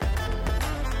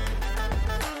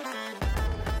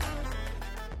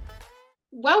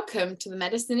Welcome to the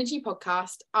Medisynergy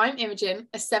podcast. I'm Imogen,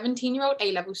 a 17-year-old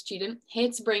A-level student, here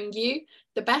to bring you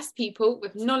the best people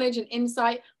with knowledge and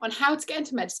insight on how to get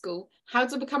into med school, how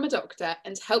to become a doctor,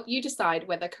 and to help you decide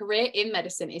whether a career in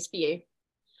medicine is for you.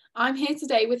 I'm here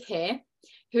today with Heer,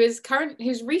 who's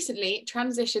recently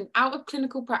transitioned out of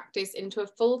clinical practice into a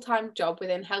full-time job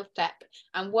within healthtech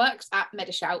and works at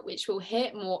Medishout, which we'll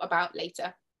hear more about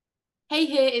later. Hey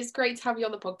Heer, it's great to have you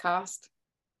on the podcast.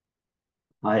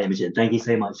 Hi, Imogen. Thank you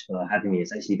so much for having me.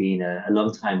 It's actually been a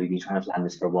long time. We've been trying to plan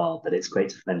this for a while, but it's great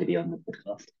to finally be on the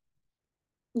podcast.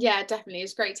 Yeah, definitely.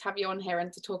 It's great to have you on here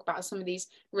and to talk about some of these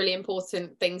really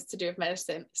important things to do with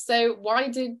medicine. So why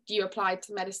did you apply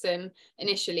to medicine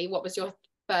initially? What was your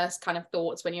first kind of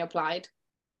thoughts when you applied?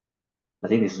 I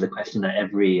think this is a question that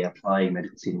every applying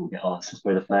medical student will get asked. It's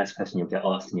probably the first question you'll get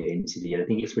asked in your interview. And I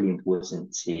think it's really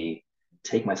important to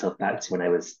take myself back to when I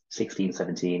was 16,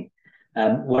 17.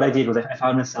 What I did was I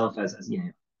found myself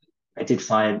I did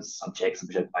science subjects,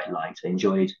 which I quite liked. I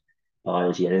enjoyed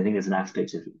biology. And I think there's an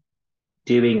aspect of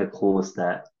doing a course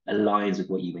that aligns with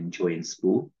what you enjoy in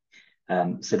school.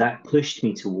 So that pushed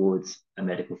me towards a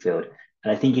medical field.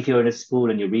 And I think if you're in a school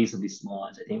and you're reasonably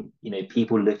smart, I think,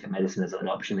 people look at medicine as an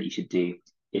option that you should do.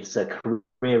 It's a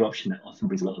career option that often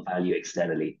brings a lot of value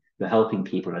externally. You're helping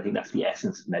people. And I think that's the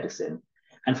essence of medicine.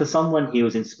 And for someone who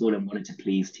was in school and wanted to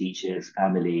please teachers,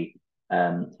 family,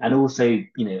 and also,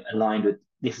 aligned with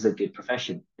this is a good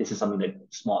profession. This is something that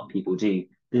smart people do.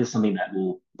 This is something that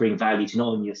will bring value to not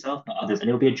only yourself, but others. And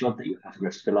it'll be a job that you have for the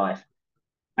rest of your life.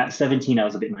 At 17, I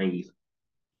was a bit naive.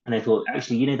 And I thought,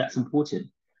 actually, that's important.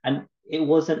 And it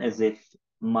wasn't as if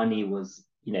money was,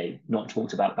 not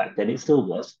talked about back then. It still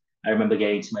was. I remember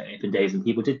going to my open days and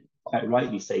people did quite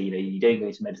rightly say, you don't go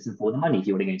into medicine for the money. If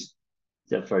you want to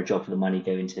go for a job for the money,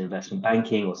 go into investment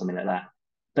banking or something like that.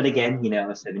 But again, I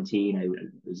was 17, I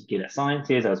was good at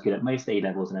sciences, I was good at most A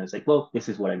levels, and I was like, well, this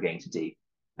is what I'm going to do.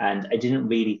 And I didn't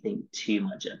really think too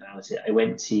much about it. I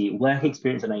went to work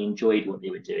experience and I enjoyed what they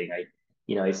were doing.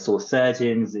 I saw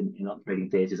surgeons in operating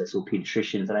theatres, I saw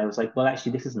pediatricians, and I was like, well,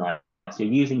 actually, this is nice. So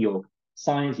you're using your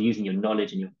science, you're using your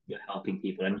knowledge, and you're helping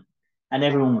people. And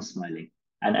everyone was smiling.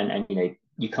 And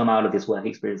you come out of this work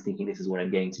experience thinking this is what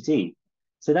I'm going to do.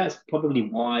 So that's probably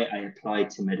why I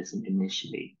applied to medicine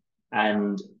initially.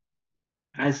 And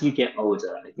as you get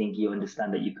older, I think you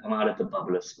understand that you come out of the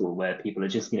bubble of school where people are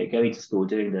just, going to school,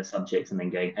 doing their subjects, and then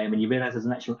going home, and you realize there's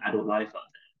an actual adult life out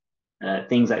there.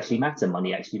 Things actually matter.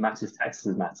 Money actually matters.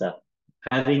 Taxes matter.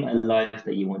 Having a life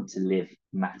that you want to live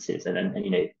matters.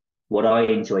 And what I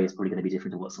enjoy is probably going to be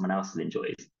different to what someone else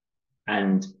enjoys.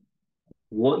 And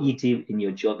what you do in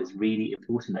your job is really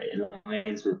important. That it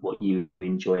aligns with what you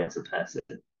enjoy as a person.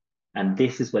 And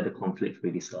this is where the conflict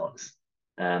really starts.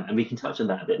 And we can touch on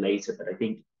that a bit later. But I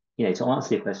think, to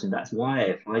answer your question, that's why I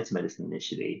applied to medicine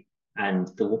initially. And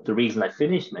the reason I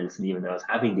finished medicine, even though I was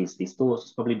having these thoughts,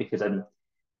 was probably because I'm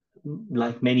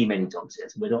like many, many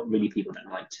doctors, we're not really people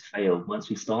that like to fail.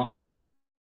 Once we start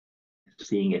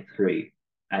seeing it through,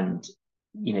 and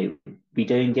we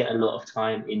don't get a lot of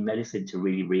time in medicine to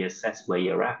really reassess where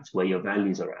you're at, where your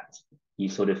values are at. You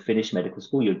sort of finish medical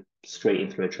school, you're straight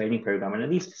in through a training program, and at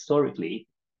least historically,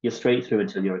 you're straight through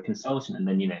until you're a consultant, and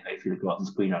then hopefully the grass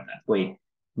is greener at that point.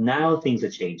 Now things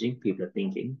are changing, people are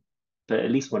thinking, but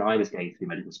at least when I was going through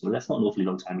medical school, that's not an awfully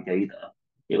long time ago either.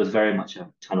 It was very much a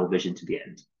tunnel vision to the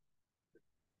end.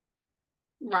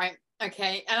 Right.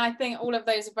 Okay. And I think all of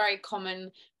those are very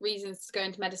common reasons to go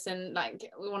into medicine.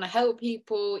 Like, we want to help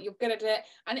people, you're good at it.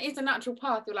 And it's a natural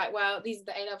path. You're like, well, these are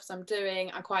the A levels I'm doing.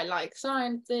 I quite like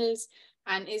sciences.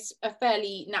 And it's a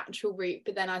fairly natural route.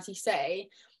 But then, as you say,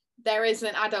 there is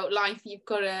an adult life you've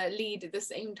got to lead at the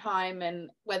same time,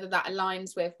 and whether that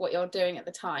aligns with what you're doing at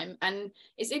the time. And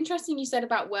it's interesting you said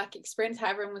about work experience, how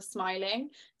everyone was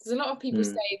smiling, because a lot of people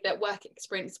say that work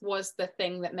experience was the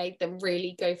thing that made them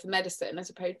really go for medicine as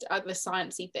opposed to other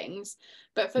sciencey things.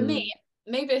 But for me,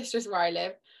 maybe it's just where I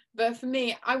live, but for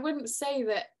me, I wouldn't say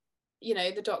that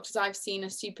the doctors I've seen are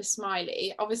super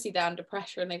smiley. Obviously they're under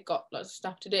pressure and they've got lots of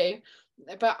stuff to do,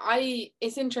 but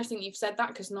it's interesting you've said that,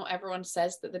 because not everyone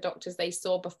says that the doctors they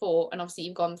saw before, and obviously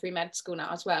you've gone through med school now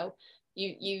as well,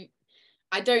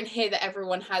 I don't hear that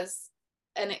everyone has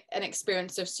an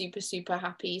experience of super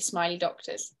happy smiley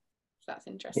doctors. So that's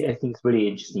interesting. Yeah, I think it's really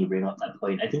interesting you bring up that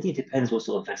point. I think it depends what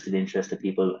sort of vested interest the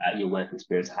people at your work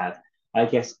experience have. I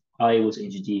guess I was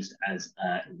introduced as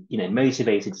a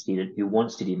motivated student who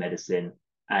wants to do medicine,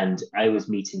 and I was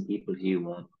meeting people who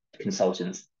were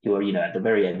consultants who are at the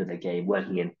very end of their game,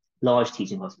 working in large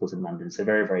teaching hospitals in London. So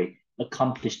very, very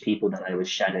accomplished people that I was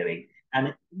shadowing.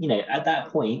 And at that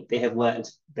point, they have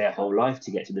worked their whole life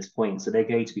to get to this point, so they're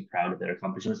going to be proud of their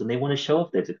accomplishments and they want to show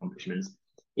off those accomplishments.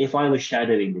 If I was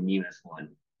shadowing the new F1,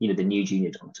 the new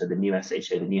junior doctor, the new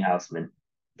SHO, the new houseman,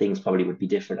 things probably would be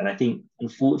different. And I think,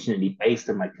 unfortunately, based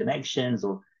on my connections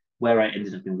or where I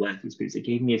ended up in work experience, it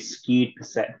gave me a skewed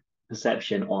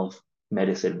perception of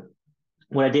medicine.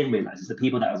 What I didn't realize is the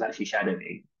people that I was actually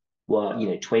shadowing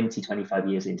were, 20, 25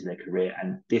 years into their career,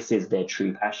 and this is their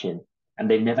true passion. And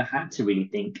they've never had to really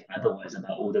think otherwise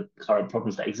about all the current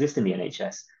problems that exist in the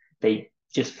NHS. They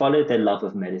just followed their love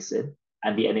of medicine,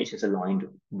 and the NHS aligned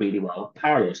really well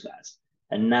parallel to that.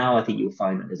 And now I think you'll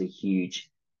find that there's a huge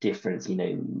difference.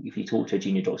 If you talk to a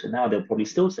junior doctor now, they'll probably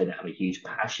still say they have a huge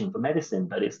passion for medicine,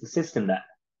 but it's the system that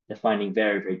they're finding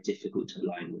very, very difficult to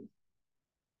align with.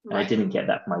 And I didn't get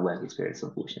that from my work experience,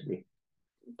 unfortunately.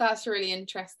 That's really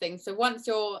interesting. So once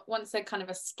they're kind of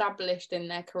established in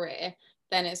their career,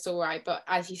 then it's all right. But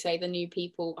as you say, the new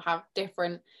people have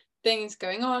different things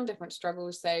going on, different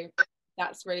struggles. So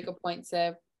that's a really good point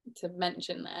to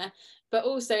mention there. But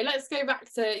also, let's go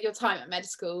back to your time at med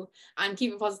school and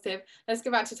keep it positive. Let's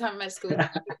go back to time at med school.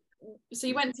 So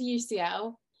you went to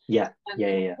UCL. Yeah.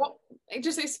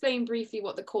 Just explain briefly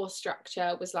what the course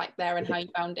structure was like there and how you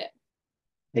found it.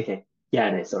 Okay. Yeah,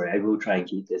 no, sorry. I will try and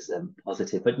keep this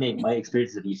positive. But no, my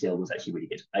experience of UCL was actually really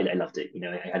good. I loved it.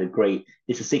 I had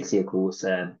it's a 6-year course.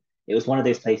 It was one of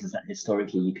those places that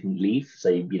historically you couldn't leave. So,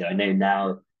 I know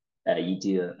now you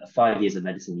do a 5 years of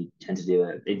medicine, you tend to do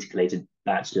an integrated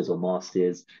bachelor's or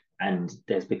master's, and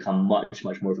there's become much,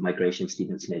 much more of a migration of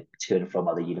students, to and from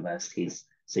other universities.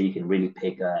 So you can really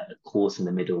pick a course in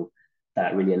the middle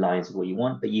that really aligns with what you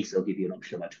want. But UCL give you an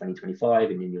option about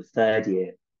 2025, and in your third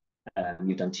year,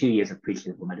 you've done 2 years of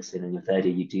preclinical medicine, and your third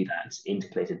year you do that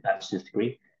integrated bachelor's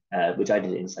degree, which I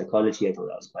did in psychology. I thought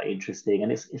that was quite interesting,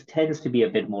 and it tends to be a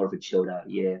bit more of a chilled out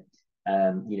year.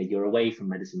 You're away from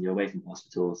medicine, you're away from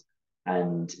hospitals,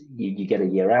 and you get a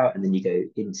year out, and then you go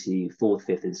into fourth,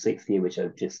 fifth, and sixth year, which are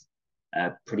just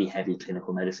pretty heavy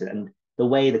clinical medicine. And the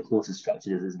way the course is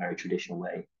structured is a very traditional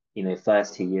way.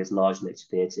 First 2 years, large lecture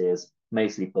theatres,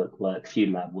 mostly book work, few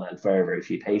lab work, very, very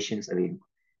few patients. I mean,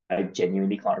 I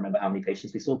genuinely can't remember how many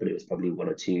patients we saw, but it was probably 1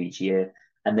 or 2 each year.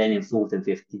 And then in fourth and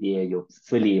fifth year, you're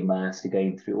fully immersed, you're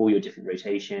going through all your different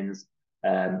rotations.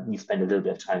 You spend a little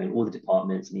bit of time in all the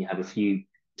departments, and you have a few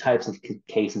types of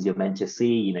cases you're meant to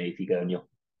see. If you go on your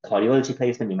cardiology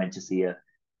placement, you're meant to see a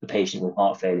patient with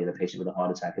heart failure, a patient with a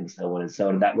heart attack, and so on and so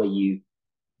on. And that way you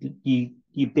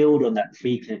build on that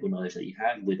preclinical knowledge that you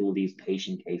have with all these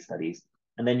patient case studies.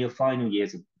 And then your final year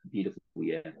is a beautiful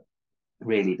year,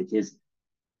 really, because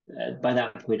by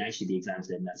that point, actually, the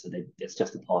exams are in that, so it's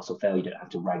just a pass or fail. You don't have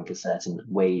to rank a certain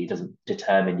way. It doesn't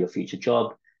determine your future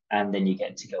job. And then you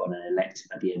get to go on an elective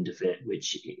at the end of it,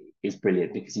 which is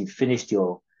brilliant because you've finished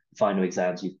your final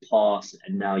exams, you've passed,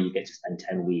 and now you get to spend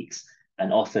 10 weeks.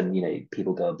 And often,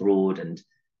 people go abroad,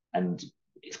 and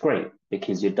it's great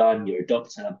because you're done, you're a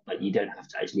doctor, but you don't have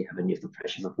to actually have any of the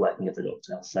pressures of working as a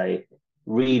doctor. So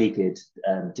really good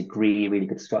degree, really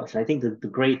good structure. And I think the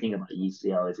great thing about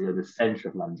UCL is you're in the centre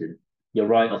of London. You're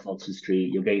right off Oxford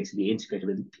Street. You're going to be integrated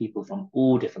with people from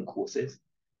all different courses.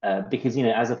 Because,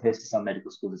 as opposed to some medical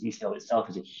schools, UCL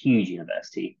itself is a huge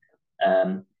university.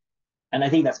 And I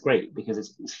think that's great because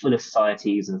it's full of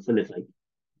societies and full of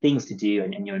things to do,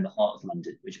 and you're in the heart of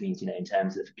London, which means, in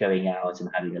terms of going out and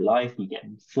having a life, you get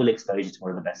full exposure to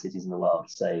one of the best cities in the world.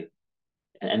 So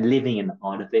and living in the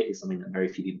heart of it is something that very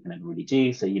few people can ever really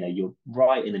do. So, you're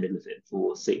right in the middle of it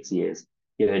for 6 years.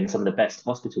 You're in some of the best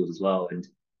hospitals as well. And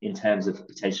in terms of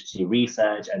potential to do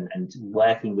research and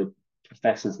working with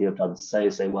professors who have done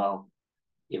so well,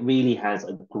 it really has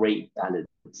a great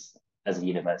balance as a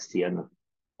university. And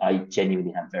I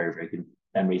genuinely have very, very good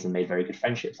memories and made very good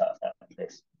friendships out of that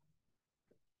place.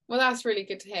 Well, that's really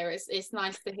good to hear. It's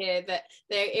nice to hear that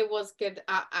it was good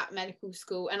at medical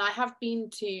school. And I have been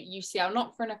to UCL,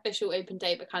 not for an official open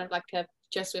day, but kind of like a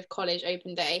just with college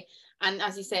open day. And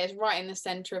as you say, it's right in the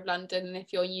centre of London. And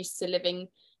if you're used to living,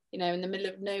 in the middle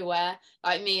of nowhere,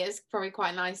 like me, it's probably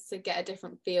quite nice to get a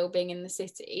different feel being in the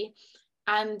city.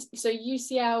 And so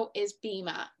UCL is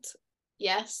BMAT.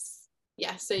 Yes.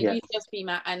 So Yeah. UCL's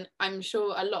BMAT. And I'm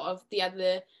sure a lot of the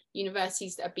other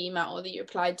universities that are BMAT or that you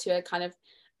applied to are kind of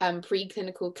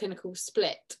preclinical clinical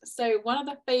split. So one of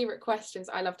the favorite questions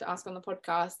I love to ask on the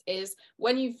podcast is,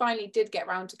 when you finally did get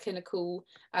around to clinical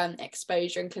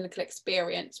exposure and clinical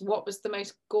experience, what was the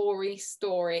most gory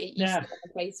story you saw in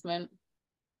the placement?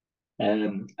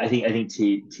 I think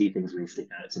two things really stick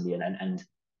out to me, and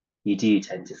you do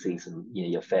tend to see some,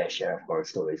 your fair share of horror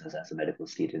stories as a medical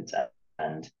student,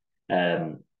 and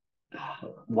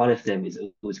one of them is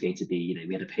always going to be,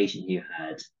 we had a patient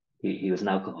who was an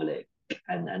alcoholic,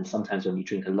 and sometimes when you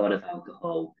drink a lot of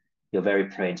alcohol, you're very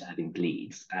prone to having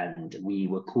bleeds. And we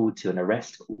were called to an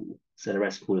arrest call. So an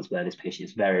arrest call is where this patient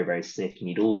is very, very sick. You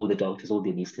need all the doctors, all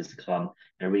the anaesthetists to come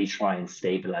and really try and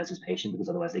stabilize this patient because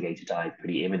otherwise they're going to die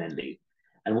pretty imminently.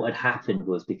 And what had happened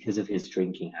was because of his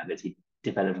drinking habits, he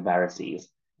developed varices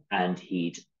and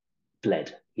he'd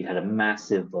bled. He'd had a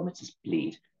massive vomitous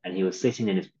bleed, and he was sitting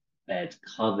in his bed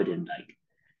covered in like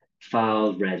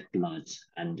foul red blood.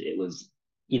 And it was,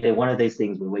 one of those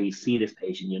things where you see this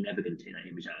patient, you're never going to take that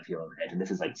image out of your head. And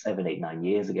this is like 7, 8, 9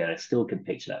 years ago. I still can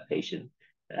picture that patient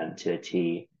to a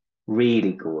T,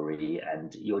 really gory.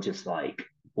 And you're just like,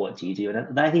 what do you do?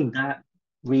 And I think that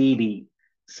really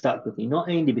stuck with me, not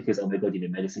only because, oh my God,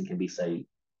 medicine can be so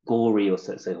gory or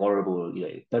so horrible,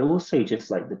 but also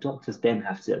just like the doctors then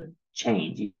have to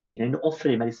change.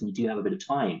 Often in medicine, you do have a bit of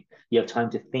time. You have time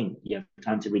to think, you have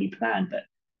time to really plan, but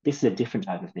this is a different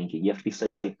type of thinking. You have to be so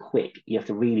quick. You have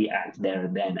to really act there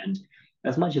and then. And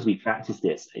as much as we practice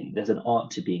this, there's an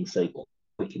art to being so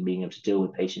quick and being able to deal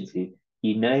with patients who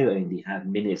only have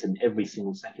minutes, and every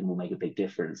single second will make a big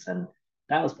difference. And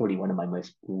that was probably one of my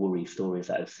most gory stories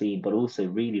that I've seen, but also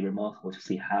really remarkable to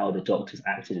see how the doctors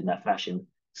acted in that fashion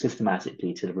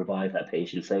systematically to revive that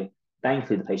patient. So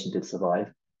thankfully, the patient did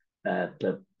survive, but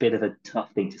a bit of a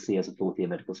tough thing to see as a fourth year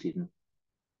medical student.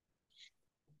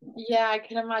 Yeah, I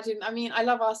can imagine. I mean, I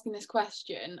love asking this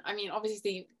question. I mean,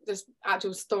 obviously, the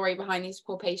actual story behind these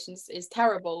poor patients is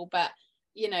terrible, but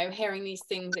hearing these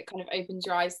things, it kind of opens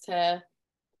your eyes to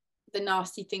the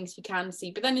nasty things you can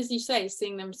see. But then, as you say,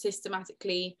 seeing them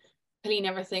systematically clean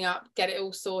everything up, get it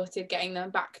all sorted, getting them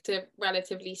back to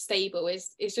relatively stable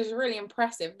is just really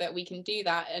impressive that we can do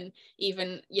that. And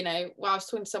even, well, I was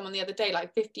talking to someone the other day,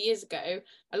 like 50 years ago,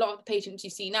 a lot of the patients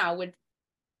you see now would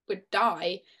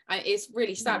die, and it's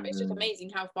really sad, but it's just amazing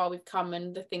how far we've come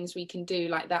and the things we can do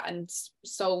like that and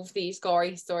solve these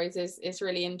gory stories is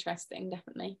really interesting,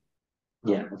 definitely.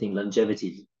 Yeah, I think longevity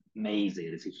is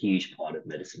amazing. It's a huge part of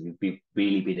medicine. We've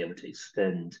really been able to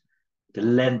extend the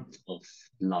length of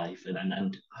life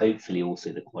and hopefully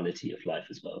also the quality of life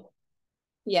as well.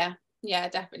 Yeah,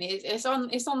 definitely. It's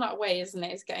on that way, isn't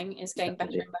it? It's getting better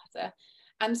Definitely. and better.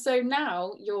 And so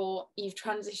now you've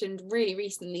transitioned really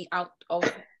recently out of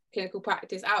clinical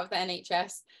practice, out of the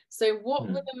NHS. So what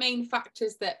were the main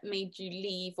factors that made you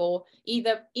leave, or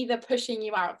either pushing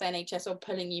you out of the NHS or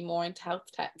pulling you more into health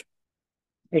tech?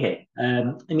 Okay.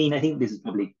 I mean, I think there's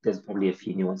probably a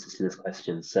few nuances to this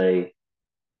question. So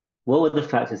what were the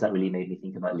factors that really made me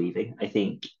think about leaving? I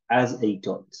think as a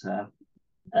doctor,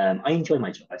 I enjoy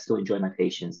my job. I still enjoy my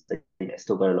patients. I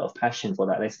still got a lot of passion for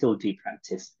that. And I still do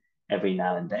practice every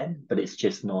now and then, but it's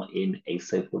just not in a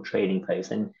so-called training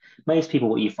post. And most people,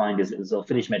 what you find is as they'll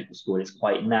finish medical school, it's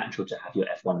quite natural to have your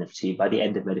F1 and F2. By the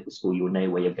end of medical school, you will know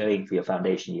where you're going for your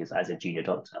foundation years as a junior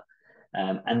doctor.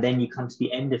 And then you come to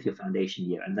the end of your foundation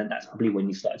year, and then that's probably when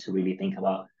you start to really think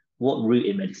about what route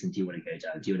in medicine do you want to go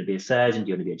down? Do you want to be a surgeon? Do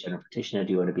you want to be a general practitioner?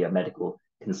 Do you want to be a medical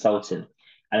consultant?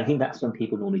 And I think that's when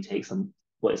people normally take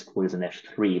what is called as an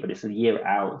F3, but it's a year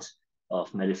out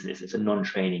of medicine. It's a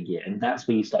non-training year, and that's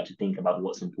where you start to think about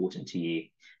what's important to you.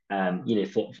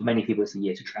 For many people, it's a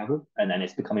year to travel, and then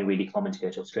it's becoming really common to go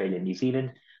to Australia and New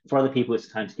Zealand. For other people, it's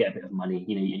time to get a bit of money,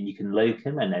 and you can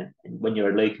locum, and then when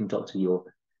you're a locum doctor, you're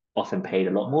often paid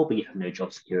a lot more, but you have no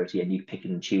job security and you pick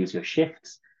and choose your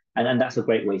shifts. And that's a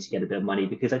great way to get a bit of money,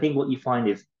 because I think what you find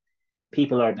is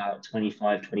people are about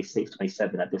 25, 26,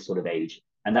 27 at this sort of age.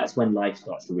 And that's when life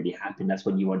starts to really happen. That's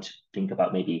when you want to think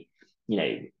about maybe,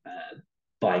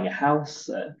 buying a house,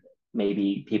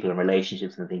 maybe people in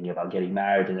relationships and thinking about getting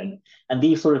married. And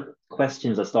these sort of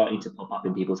questions are starting to pop up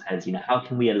in people's heads. How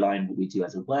can we align what we do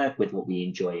as a work with what we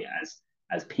enjoy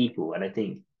as people? And I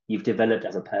think you've developed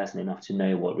as a person enough to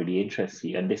know what really interests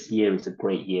you. And this year is a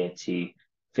great year to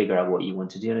figure out what you want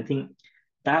to do. And I think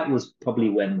that was probably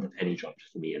when the penny dropped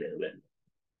for me a little bit.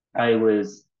 I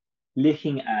was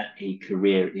looking at a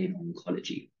career in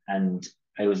oncology, and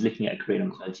I was looking at a career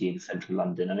in oncology in central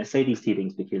London. And I say these two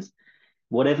things because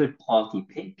whatever path you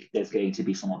pick, there's going to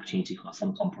be some opportunity for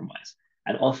some compromise.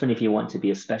 And often, if you want to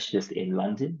be a specialist in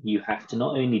London, you have to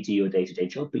not only do your day-to-day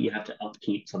job, but you have to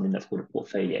upkeep something that's called a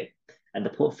portfolio. And the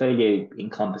portfolio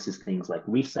encompasses things like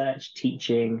research,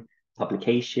 teaching,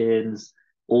 publications,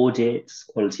 audits,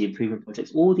 quality improvement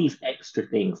projects, all these extra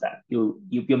things that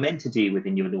you're meant to do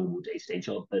within your normal day-to-day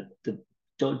job. But the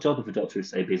job of a doctor is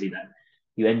so busy that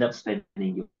you end up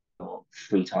spending your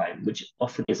free time, which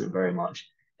often isn't very much,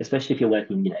 especially if you're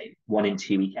working, 1 in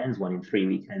 2 weekends, 1 in 3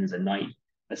 weekends,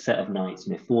 a set of nights,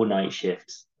 4 night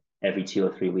shifts. every 2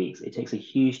 or 3 weeks, it takes a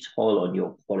huge toll on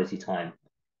your quality time.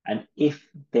 And if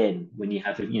then, when you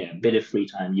have a bit of free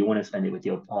time, you want to spend it with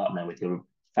your partner, with your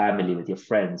family, with your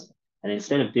friends, and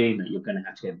instead of doing that, you're going to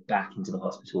have to go back into the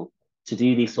hospital to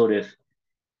do these sort of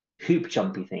hoop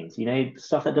jumpy things,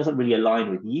 stuff that doesn't really align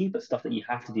with you, but stuff that you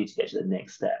have to do to get to the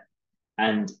next step.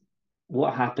 And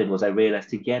what happened was I realized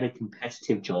to get a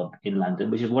competitive job in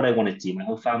London, which is what I wanted to do. My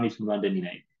whole family's from London,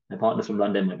 my partner's from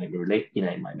London,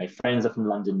 my friends are from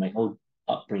London, my whole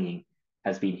upbringing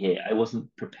has been here. I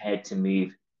wasn't prepared to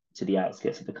move to the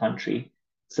outskirts of the country.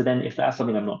 So then if that's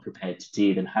something I'm not prepared to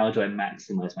do, then how do I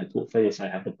maximize my portfolio so I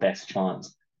have the best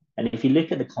chance? And if you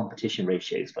look at the competition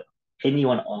ratios for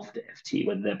anyone after FT,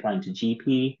 whether they're applying to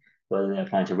GP, whether they're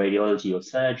applying to radiology or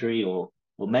surgery or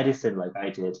medicine like I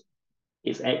did,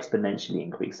 it's exponentially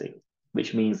increasing,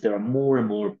 which means there are more and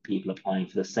more people applying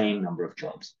for the same number of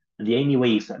jobs. And the only way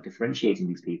you start differentiating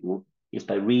these people is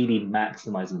by really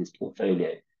maximizing this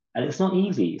portfolio. And it's not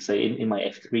easy. So in my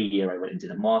F3 year, I went and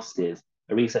did a master's,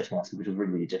 a research master's, which was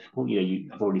really, really difficult.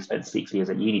 I've already spent 6 years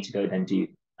at uni to go then do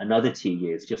another 2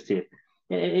 years just to,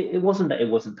 it wasn't that it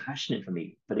wasn't passionate for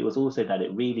me, but it was also that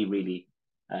it really, really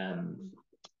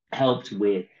helped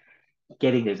with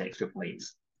getting those extra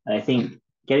points. And I think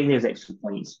getting those extra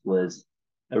points was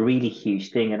a really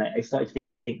huge thing. And I started to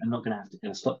think, I'm not going to have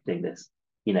to stop doing this.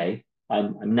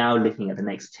 I'm now looking at the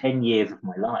next 10 years of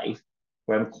my life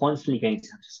where I'm constantly going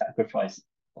to have to sacrifice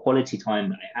quality time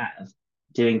that I have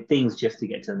doing things just to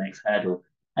get to the next hurdle.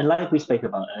 And like we spoke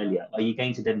about earlier, are you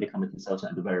going to then become a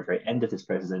consultant at the very, very end of this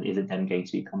process? And is it then going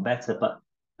to become better? But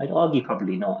I'd argue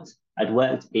probably not. I'd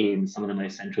worked in some of the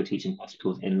most central teaching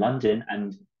hospitals in London,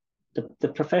 and the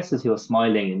professors who are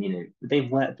smiling and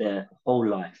they've worked their whole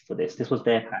life for this. This was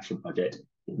their passion project.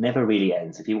 It never really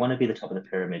ends. If you want to be the top of the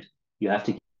pyramid, you have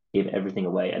to give everything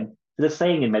away. And there's a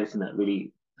saying in medicine that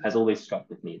really has always struck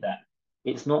with me, that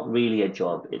it's not really a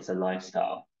job, it's a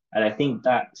lifestyle. And I think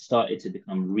that started to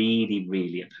become really,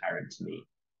 really apparent to me.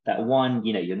 That one,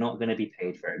 you're not going to be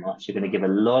paid very much. You're going to give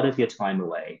a lot of your time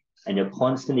away, and you're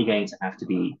constantly going to have to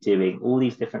be doing all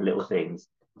these different little things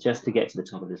just to get to the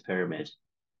top of this pyramid.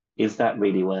 Is that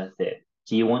really worth it?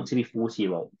 Do you want to be 40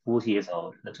 years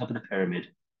old, at the top of the pyramid,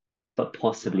 but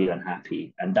possibly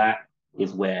unhappy? And that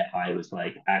is where I was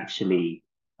like, actually,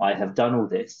 I have done all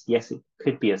this. Yes, it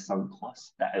could be a sunk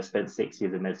cost that I've spent 6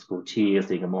 years in med school, 2 years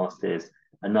doing a master's,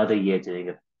 another year doing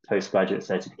a postgraduate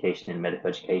certification in medical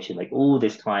education, like all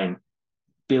this time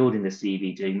building the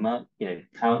CV, doing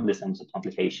countless numbers of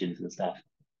publications and stuff.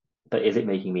 But is it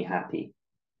making me happy?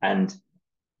 And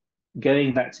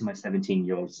going back to my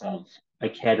 17-year-old self, I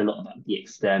cared a lot about the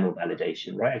external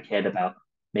validation, right? I cared about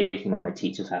making my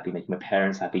teachers happy, making my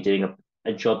parents happy, doing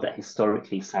a job that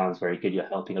historically sounds very good. You're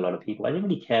helping a lot of people. I didn't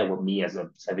really care what me as a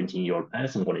 17-year-old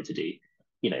person wanted to do,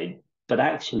 but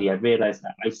actually I realized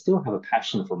that I still have a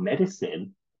passion for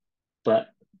medicine, but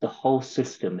the whole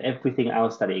system, everything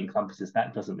else that it encompasses,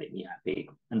 that doesn't make me happy.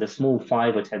 And the small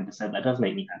 5 or 10% that does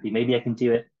make me happy, maybe I can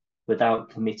do it without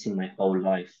committing my whole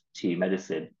life to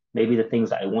medicine. Maybe the things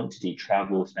that I want to do,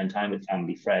 travel, spend time with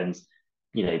family, friends,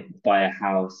 buy a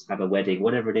house, have a wedding,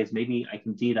 whatever it is, maybe I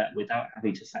can do that without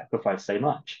having to sacrifice so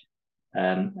much.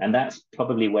 And that's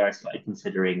probably where I started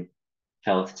considering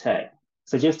health tech.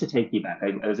 So just to take you back,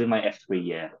 I was in my F3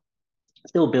 year,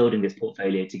 still building this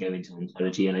portfolio to go into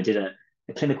oncology, and I did a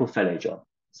clinical fellow job.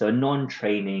 So a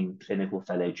non-training clinical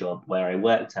fellow job where I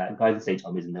worked at Guy's and St.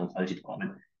 Thomas in the oncology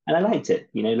department. And I liked it.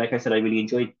 Like I said, I really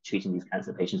enjoyed treating these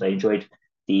cancer patients. I enjoyed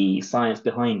the science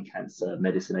behind cancer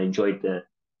medicine. I enjoyed the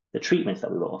treatments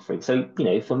that we were offering. So,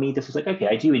 for me, this was like, okay,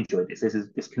 I do enjoy this.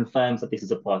 This confirms that this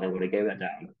is a path I want to go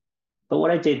down. But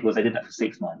what I did was I did that for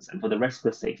 6 months. And for the rest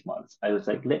of the 6 months, I was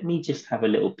like, let me just have a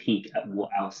little peek at what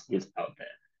else is out there.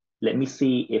 Let me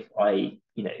see if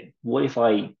what if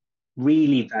I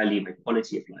really value my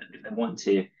quality of life? If I want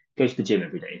to go to the gym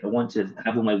every day, if I want to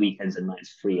have all my weekends and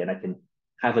nights free, and I can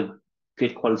have a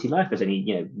good quality life as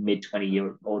any mid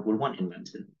 20-year-old would want in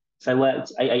London. So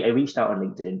I reached out on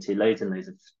LinkedIn to loads and loads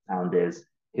of founders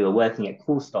who are working at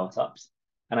cool startups.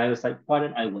 And I was like, why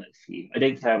don't I work for you? I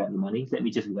don't care about the money. Let me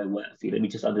just go work for you. Let me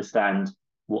just understand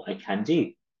what I can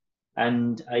do.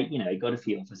 And I got a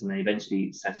few offers, and I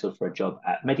eventually settled for a job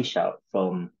at Medishout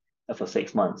for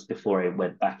 6 months before I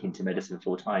went back into medicine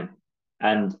full time.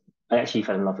 And I actually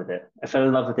fell in love with it. I fell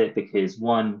in love with it because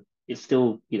one, it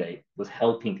still, was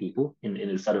helping people in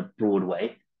a sort of broad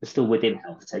way. It's still within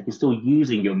health tech. You're still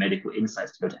using your medical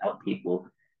insights to go to help people.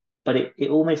 But it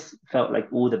almost felt like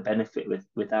all the benefit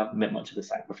without much of the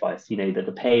sacrifice, that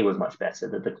the pay was much better,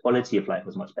 that the quality of life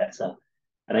was much better.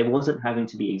 And I wasn't having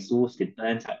to be exhausted,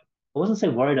 burnt out I wasn't so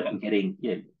worried about getting,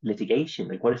 litigation.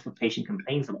 Like, what if a patient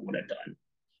complains about what I've done?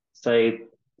 So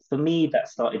for me, that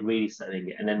started really studying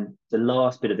it. And then the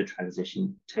last bit of the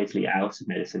transition totally out of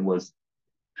medicine was,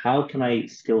 how can I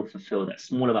still fulfill that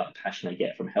small amount of passion I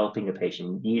get from helping a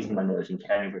patient, using my knowledge and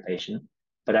caring for a patient,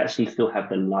 but actually still have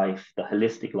the life, the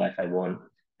holistic life I want?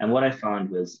 And what I found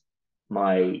was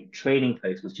my training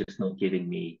post was just not giving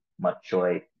me much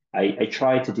joy. I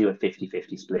tried to do a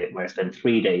 50-50 split where I spend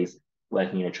 3 days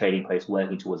working in a training post,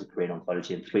 working towards a career in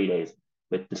oncology, and 3 days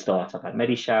with the startup at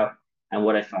Medishout. And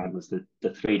what I found was that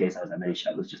the 3 days I was at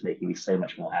Medishout was just making me so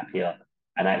much more happier.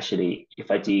 And actually,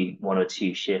 if I do 1 or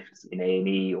 2 shifts in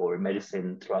A&E or in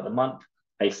medicine throughout the month,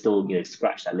 I still,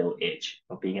 scratch that little itch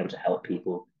of being able to help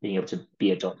people, being able to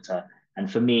be a doctor. And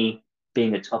for me,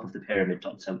 being a top of the pyramid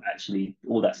doctor, actually,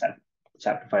 all that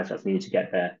sacrifice that's needed to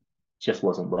get there just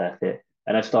wasn't worth it.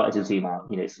 And I've started to zoom out,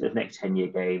 so the next 10-year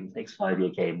game, next 5-year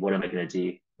game, what am I going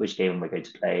to do? Which game am I going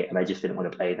to play? And I just didn't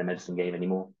want to play the medicine game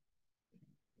anymore.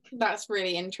 That's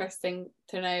really interesting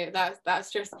to know.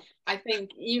 That's just, I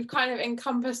think you've kind of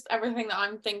encompassed everything that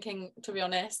I'm thinking, to be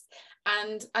honest.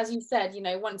 And as you said,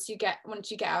 once you get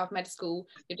out of med school,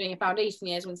 you're doing your foundation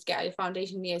years. Once you get out of your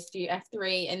foundation years, you do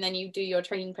F3, and then you do your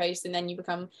training post, and then you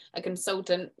become a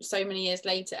consultant so many years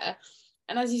later.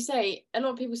 And as you say, a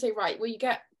lot of people say, right, well, you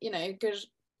get,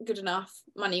 good enough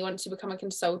money once you become a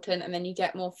consultant, and then you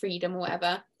get more freedom or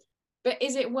whatever. But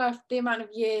is it worth the amount of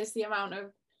years, the amount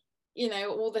of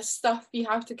all the stuff you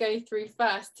have to go through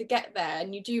first to get there?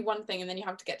 And you do one thing and then you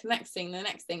have to get to the next thing, the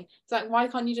next thing. It's like, why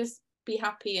can't you just be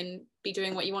happy and be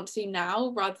doing what you want to do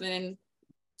now rather than in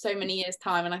so many years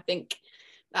time? And I think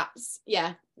that's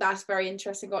very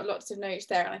interesting. Got lots of notes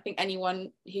there, and I think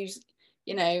anyone who's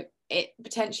it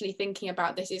potentially thinking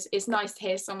about this, it's nice to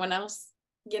hear someone else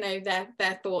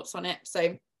their thoughts on it.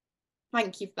 So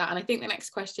thank you for that. And I think the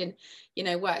next question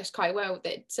works quite well with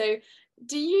it. So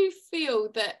do you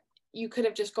feel that you could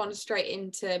have just gone straight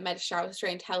into Medishout,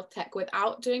 straight into health tech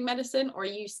without doing medicine, or are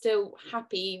you still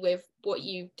happy with what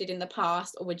you did in the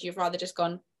past, or would you have rather just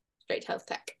gone straight to health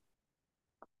tech?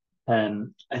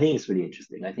 I think it's really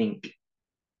interesting. I think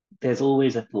there's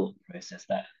always a thought process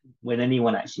that when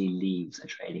anyone actually leaves a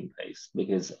training post,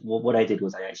 because what I did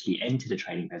was I actually entered a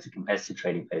training post, a competitive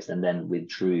training post, and then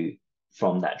withdrew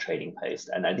from that training post.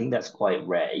 And I think that's quite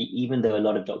rare. Even though a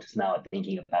lot of doctors now are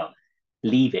thinking about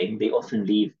leaving, they often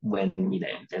leave when,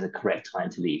 there's a correct time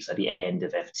to leave. So at the end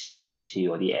of F2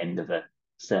 or the end of a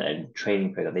certain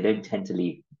training program, they don't tend to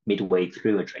leave midway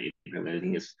through a training program. I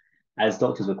think it's, as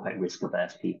doctors, we're quite risk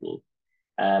averse people.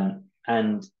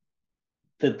 And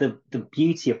the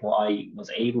beauty of what I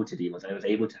was able to do was I was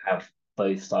able to have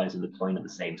both sides of the coin at the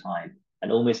same time,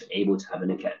 and almost able to have a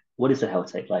look at what is the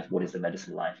health tech life, what is the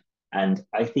medicine life. And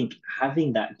I think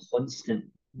having that constant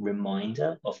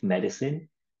reminder of medicine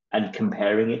and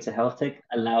comparing it to health tech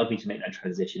allowed me to make that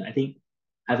transition. I think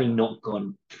having not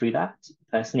gone through that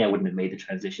personally, I wouldn't have made the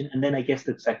transition. And then I guess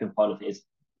the second part of it is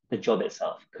the job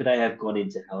itself. Could I have gone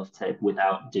into health tech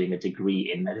without doing a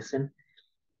degree in medicine?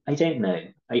 I don't know.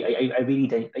 I really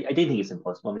don't. I don't think it's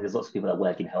impossible. I mean, there's lots of people that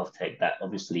work in health tech that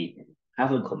obviously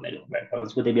haven't got medical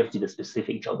backgrounds. Would they be able to do the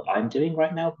specific job I'm doing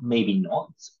right now? Maybe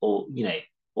not. Or,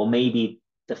 or maybe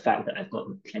the fact that I've got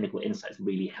clinical insights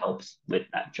really helps with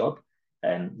that job.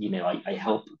 I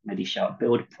help Medishout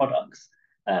build products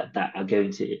that are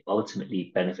going to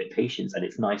ultimately benefit patients. And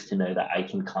it's nice to know that I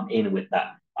can come in with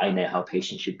that, I know how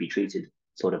patients should be treated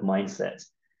sort of mindset.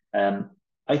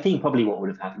 I think probably what would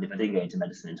have happened if I didn't go into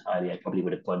medicine entirely, I probably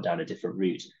would have gone down a different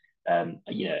route. I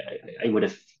would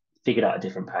have figured out a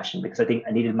different passion, because I think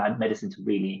I needed my medicine to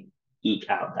really eke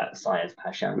out that science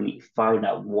passion and really find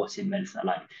out what in medicine I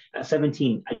like. At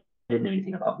 17, I didn't know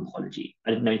anything about oncology.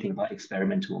 I didn't know anything about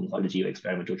experimental oncology or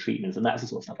experimental treatments, and that's the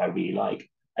sort of stuff I really like.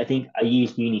 I think I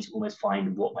used uni to almost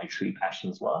find what my true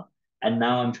passions were, and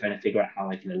now I'm trying to figure out how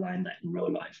I can align that in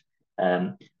real life.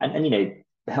 And the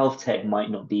health tech might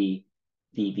not be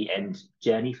the end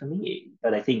journey for me.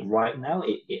 But I think right now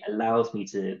it allows me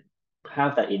to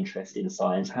have that interest in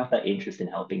science, have that interest in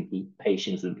helping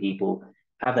patients and people,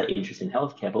 have that interest in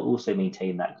healthcare, but also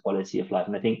maintain that quality of life.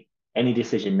 And I think any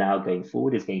decision now going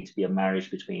forward is going to be a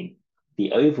marriage between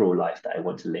the overall life that I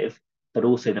want to live, but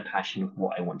also the passion of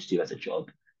what I want to do as a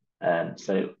job.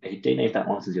 So I don't know if that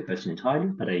answers your question entirely,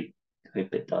 but I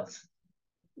hope it does.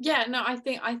 Yeah, no, I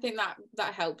think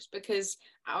that helps, because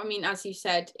I mean, as you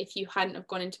said, if you hadn't have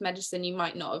gone into medicine, you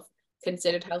might not have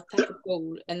considered health tech at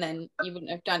all, and then you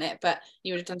wouldn't have done it, but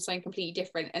you would have done something completely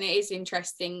different. And it is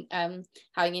interesting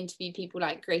having interviewed people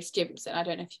like Grace Jimson. I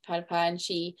don't know if you've heard of her, and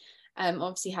she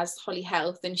obviously has Holly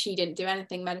Health, and she didn't do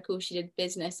anything medical. She did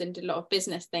business and did a lot of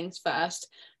business things first.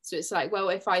 So it's like,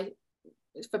 well,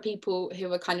 for people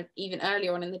who are kind of even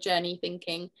earlier on in the journey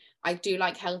thinking, I do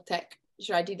like health tech,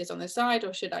 should I do this on the side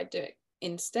or should I do it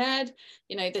instead?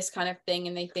 You know, this kind of thing.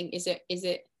 And they think, is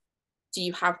it, do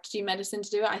you have to do medicine to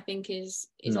do it? I think is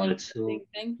Not an at all. interesting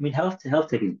thing. I mean, health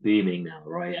tech is booming now,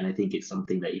 right? And I think it's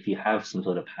something that if you have some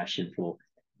sort of passion for,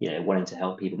 wanting to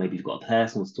help people, maybe you've got a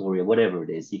personal story or whatever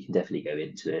it is, you can definitely go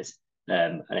into it.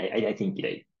 And I think,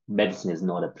 medicine is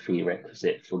not a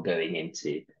prerequisite for going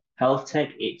into health tech.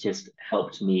 It just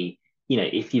helped me,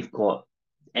 if you've got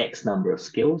X number of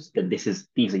skills, then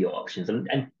these are your options.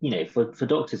 And for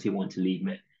doctors who want to leave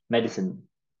medicine,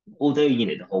 although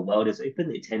the whole world is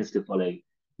open, it tends to follow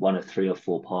one of three or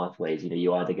four pathways.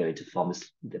 You either go into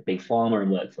the big pharma and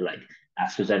work for like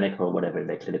AstraZeneca or whatever in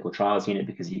their clinical trials unit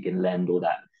because you can lend all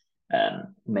that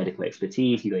medical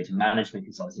expertise. You go into management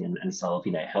consulting and solve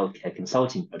healthcare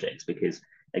consulting projects because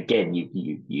again you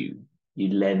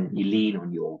lean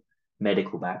on your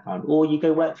medical background, or you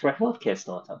go work for a healthcare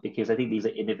startup because I think these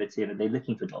are innovative and they're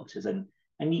looking for doctors. And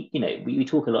we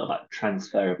talk a lot about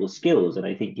transferable skills, and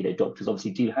I think doctors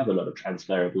obviously do have a lot of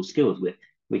transferable skills.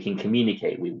 We can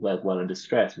communicate, we work well under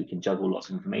stress, we can juggle lots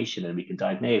of information, and we can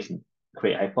diagnose and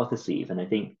create hypotheses. And I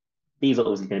think these are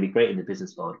obviously going to be great in the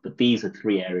business world, but these are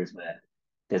three areas where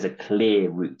there's a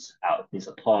clear route out. There's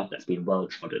a path that's been well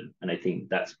trodden, and I think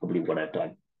that's probably what I've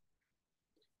done.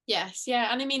 Yes,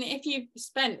 yeah. And I mean, if you've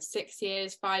spent 6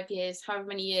 years, 5 years, however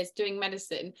many years doing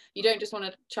medicine, you don't just want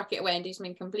to chuck it away and do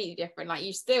something completely different. Like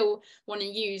you still want to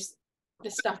use the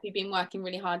stuff you've been working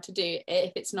really hard to do.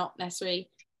 If it's not necessarily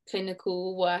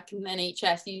clinical work in the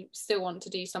NHS, you still want to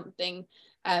do something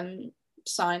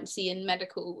sciencey and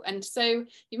medical. And so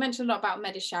you mentioned a lot about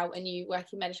Medishout and you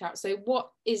work in Medishout. So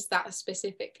what is that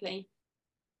specifically?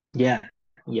 Yeah,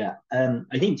 yeah.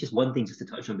 I think just one thing just to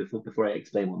touch on before I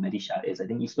explain what Medishout is. I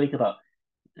think you spoke about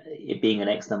it being an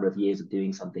X number of years of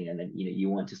doing something, and then you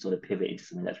want to sort of pivot into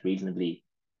something that's reasonably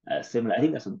similar. I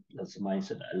think that's a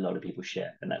mindset that a lot of people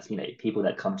share, and that's people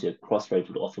that come to a crossroads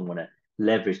would often want to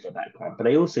leverage their background. But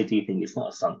I also do think it's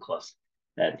not a sunk cost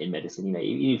in medicine.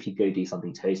 Even if you go do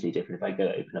something totally different, if I go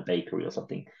open a bakery or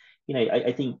something,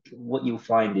 I think what you'll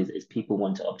find is people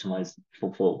want to optimize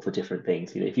for different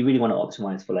things. If you really want to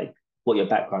optimize for like what your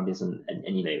background is and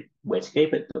where to go.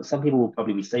 But some people will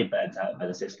probably be so burnt out by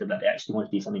the system that they actually want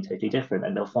to do something totally different,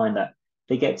 and they'll find that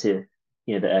they get to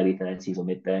the early 30s or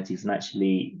mid 30s, and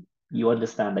actually you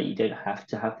understand that you don't have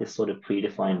to have this sort of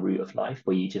predefined route of life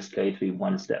where you just go through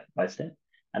one step by step.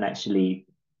 And actually,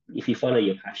 if you follow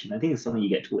your passion, I think it's something you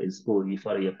get taught in school. If you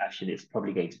follow your passion, it's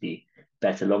probably going to be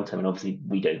better long term. And obviously,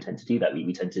 we don't tend to do that.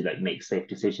 We tend to like make safe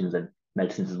decisions, and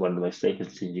medicine is one of the most safest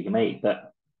decisions you can make.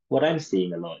 But what I'm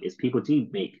seeing a lot is people do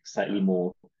make slightly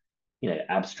more,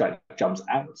 abstract jumps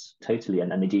out totally,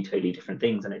 and they do totally different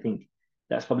things. And I think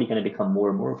that's probably going to become more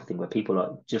and more of a thing where people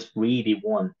are just really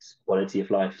want quality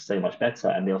of life so much better,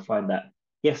 and they'll find that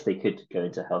yes, they could go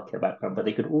into a healthcare background, but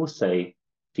they could also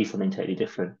do something totally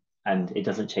different, and it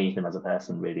doesn't change them as a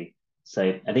person really. So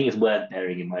I think it's worth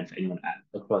bearing in mind for anyone at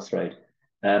the crossroad.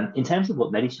 In terms of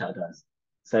what Medishout does,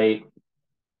 so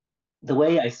the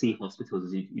way I see hospitals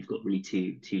is you've got really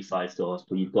two sides to a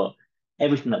hospital. You've got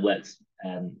everything that works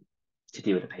to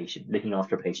do with a patient, looking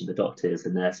after a patient, the doctors,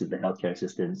 the nurses, the healthcare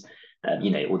assistants,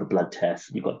 all the blood tests.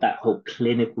 You've got that whole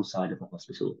clinical side of a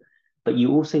hospital, but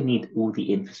you also need all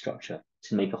the infrastructure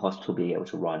to make a hospital be able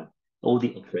to run. All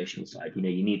the operational side, you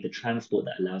need the transport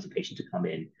that allows a patient to come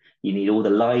in. You need all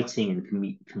the lighting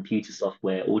and computer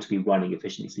software all to be running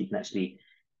efficiently, so you can actually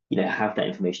have that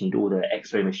information. You need all the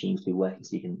X-ray machines to be working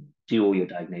so you can do all your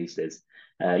diagnoses.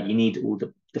 You need all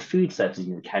the food services,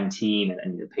 the canteen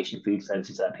and the patient food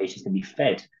services so that patients can be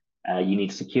fed. You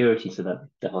need security so that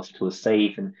the hospital is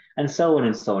safe, and so on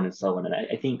and so on and so on. And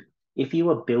I think if you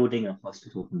are building a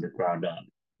hospital from the ground up,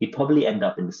 you'd probably end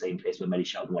up in the same place where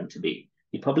Medishout want to be.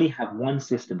 You'd probably have one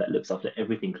system that looks after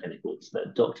everything clinical, so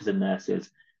that doctors and nurses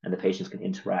and the patients can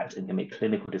interact and can make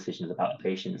clinical decisions about a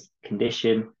patient's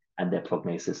condition and their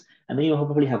prognosis. And then you'll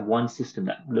probably have one system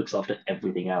that looks after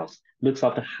everything else, looks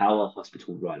after how a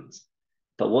hospital runs.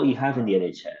 But what you have in the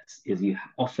NHS is you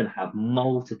often have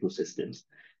multiple systems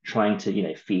trying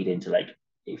to, feed into, like,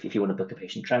 if you want to book a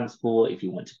patient transport, if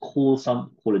you want to call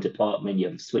a department, you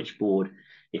have a switchboard.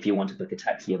 If you want to book a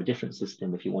taxi, you have a different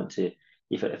system.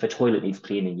 If a toilet needs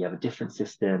cleaning, you have a different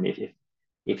system.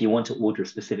 If you want to order a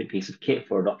specific piece of kit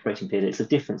for an operating theatre, it's a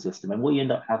different system. And what you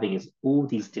end up having is all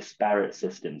these disparate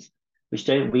systems, which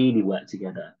don't really work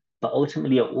together, but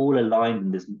ultimately are all aligned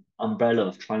in this umbrella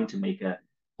of trying to make a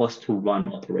hospital run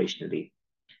operationally.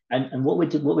 And what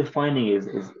we're finding is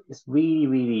it's really,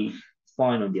 really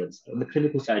fine on the other side. On the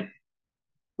clinical side,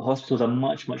 the hospitals are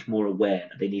much more aware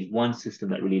that they need one system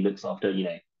that really looks after,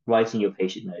 writing your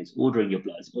patient notes, ordering your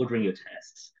bloods, ordering your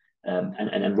tests,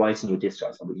 and writing your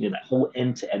discharge summary. That whole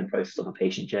end-to-end process of a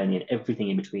patient journey and everything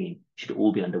in between should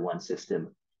all be under one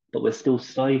system. But we're still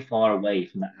so far away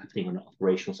from that happening on the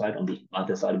operational side, on the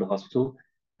other side of the hospital.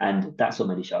 And that's what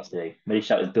Medishout's doing.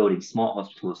 Medishout is building smart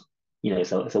hospitals.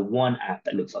 So it's a one app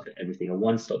that looks after everything, a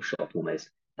one-stop shop almost,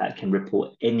 that can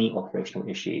report any operational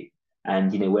issue.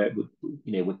 And we're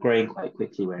growing quite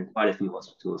quickly. We're in quite a few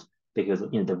hospitals because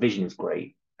the vision is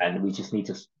great, and we just need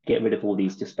to get rid of all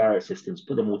these disparate systems,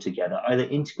 put them all together, either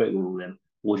integrate all of them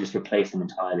or just replace them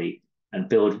entirely, and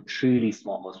build truly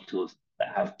smart hospitals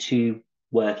that have two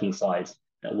working sides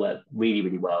that work really,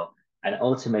 really well. And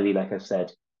ultimately, like I've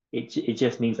said, it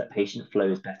just means that patient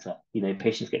flow is better.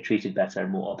 Patients get treated better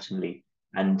and more optimally.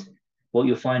 And what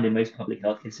you'll find in most public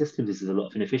healthcare systems is there's a lot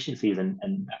of inefficiencies, and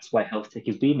that's why health tech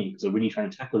is booming, because they're really trying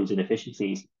to tackle these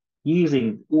inefficiencies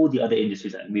using all the other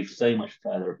industries that move so much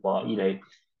further apart.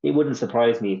 It wouldn't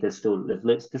surprise me if there's still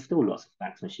lots of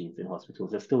fax machines in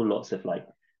hospitals. There's still lots of like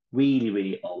really,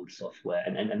 really old software,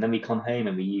 and then we come home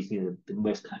and we use the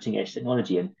most cutting edge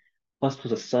technology, and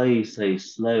hospitals are so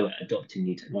slow at adopting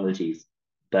new technologies.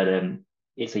 But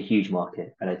it's a huge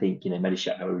market, and I think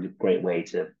Medishout are a really great way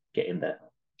to get in there.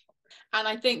 And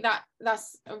I think that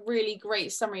that's a really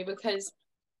great summary, because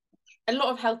a lot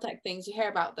of health tech things, you hear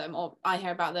about them, or I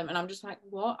hear about them, and I'm just like,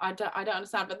 what? I don't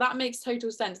understand. But that makes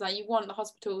total sense. That you want the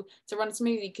hospital to run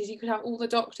smoothly, because you could have all the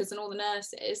doctors and all the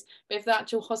nurses, but if the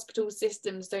actual hospital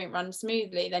systems don't run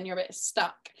smoothly, then you're a bit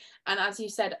stuck. And as you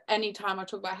said, anytime I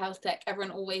talk about health tech,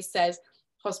 everyone always says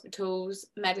hospitals,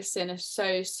 medicine are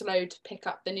so slow to pick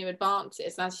up the new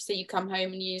advances. And as you say, you come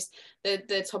home and use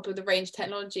the top of the range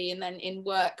technology, and then in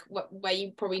work where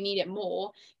you probably need it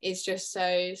more is just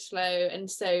so slow. And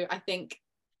so I think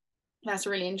that's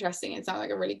really interesting. It sounds like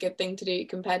a really good thing to do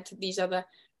compared to these other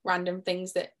random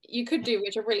things that you could do,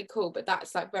 which are really cool, but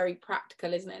that's like very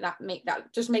practical, isn't it?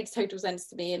 That just makes total sense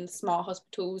to me. In smart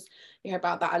hospitals, you hear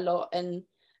about that a lot. And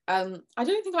I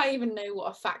don't think I even know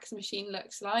what a fax machine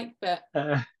looks like, but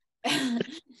but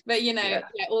Yeah,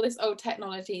 all this old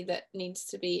technology that needs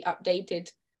to be updated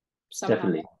somehow.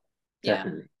 definitely, Yeah,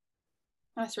 definitely.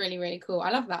 that's really, really cool.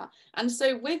 I love that. And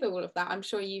so with all of that, I'm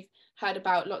sure you've heard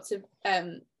about lots of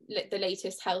the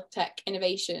latest health tech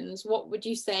innovations. What would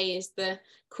you say is the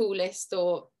coolest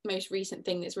or most recent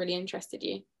thing that's really interested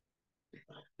you?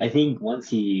 I think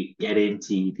once you get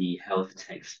into the health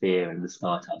tech sphere and the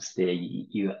startup sphere,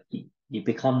 you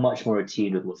become much more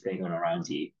attuned with what's going on around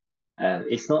you.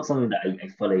 It's not something that I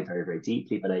follow very, very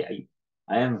deeply, but I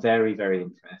am very, very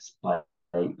impressed by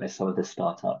some of the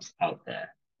startups out there,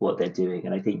 what they're doing.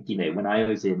 And I think, when I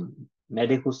was in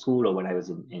medical school or when I was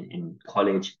in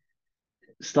college,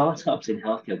 startups in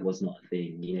healthcare was not a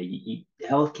thing.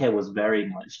 Healthcare was very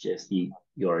much just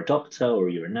you're a doctor or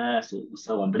you're a nurse or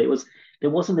so on. But there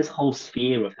wasn't this whole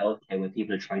sphere of healthcare where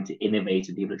people are trying to innovate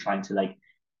and people are trying to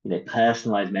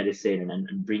personalize medicine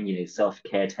and bring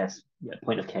self-care tests,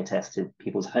 point of care tests to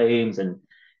people's homes and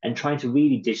trying to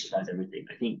really digitalize everything.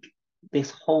 I think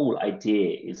this whole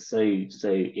idea is so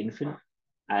infinite.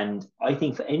 And I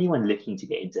think for anyone looking to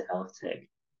get into health tech,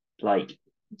 like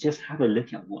just have a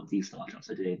look at what these startups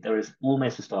are doing. There is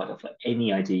almost a startup for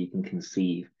any idea you can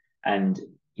conceive. And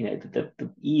the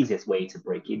easiest way to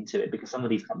break into it, because some of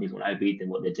these companies, when I read them,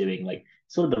 what they're doing, like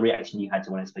sort of the reaction you had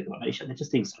to when I spoke about Medishout, they're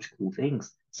just doing such cool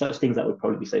things, such things that would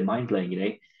probably be so mind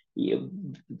blowing.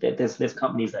 There's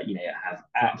companies that have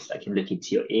apps that can look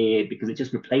into your ear because it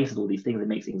just replaces all these things. It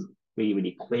makes things really,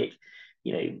 really quick.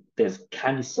 There's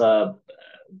cancer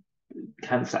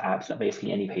apps that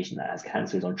basically any patient that has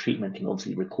cancer is on treatment can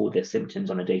obviously record their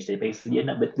symptoms on a day-to-day basis. And you end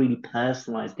up with really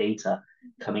personalized data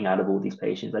coming out of all these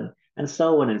patients and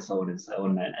so on and so on and so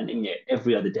on. And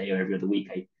every other day or every other week,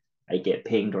 I get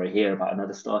pinged or I hear about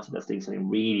another startup that's doing something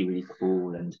really, really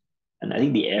cool. And I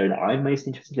think the area that I'm most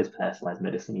interested in is personalized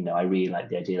medicine. I really like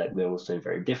the idea that we're all so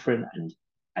very different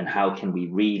and how can we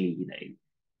really,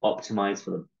 optimize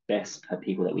for the best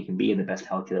people that we can be and the best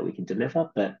healthcare that we can deliver.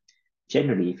 But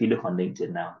generally, if you look on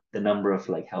LinkedIn now, the number of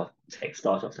like health tech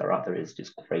startups that are out there is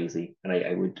just crazy. And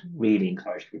I would really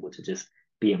encourage people to just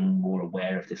be more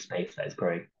aware of this space that is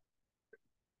growing.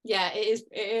 Yeah, it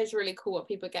is really cool what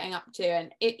people are getting up to.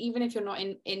 And even if you're not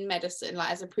in medicine,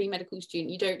 like as a pre-medical student,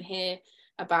 you don't hear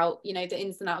about the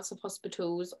ins and outs of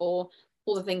hospitals or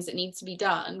all the things that need to be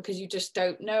done because you just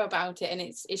don't know about it. And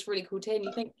it's really cool to hear, and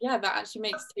you think, yeah, that actually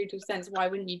makes total sense. Why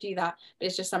wouldn't you do that? But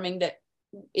it's just something that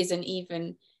isn't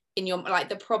even in your, like,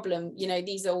 the problem, you know,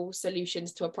 these are all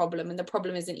solutions to a problem, and the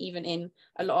problem isn't even in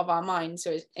a lot of our minds.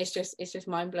 So it's just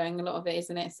mind-blowing, a lot of it,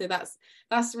 isn't it? So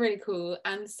that's really cool.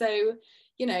 And so,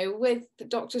 you know, with the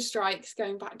doctor strikes,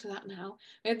 going back to that now,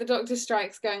 with the doctor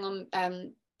strikes going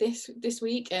on this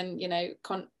week, and, you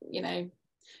know,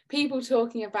 people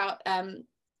talking about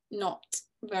not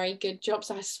very good job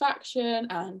satisfaction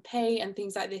and pay and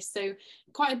things like this. So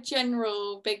quite a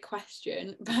general big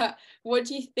question, but what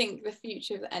do you think the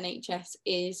future of the NHS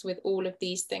is with all of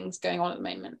these things going on at the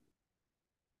moment?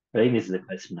 I think this is a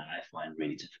question that I find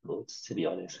really difficult, to be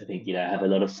honest. I think, you know, I have a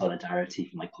lot of solidarity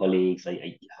for my colleagues.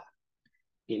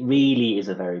 It really is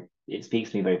it speaks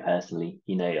to me very personally.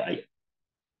 You know,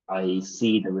 I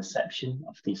see the reception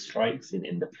of these strikes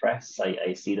in the press.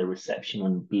 I see the reception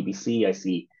on BBC. I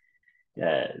see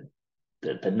uh,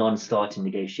 the non-starting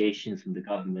negotiations from the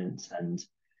government. And,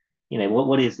 you know,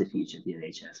 what is the future of the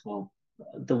NHS? Well,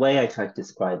 the way I try to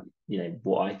describe, you know,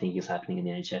 what I think is happening in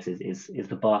the NHS is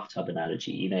the bathtub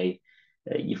analogy. You know,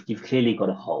 you've clearly got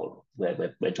a hole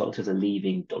where doctors are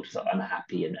leaving, doctors are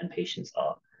unhappy, and patients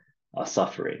are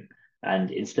suffering.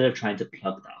 And instead of trying to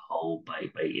plug that hole by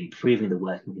improving the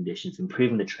working conditions,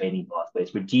 improving the training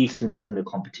pathways, reducing the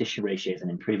competition ratios, and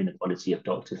improving the quality of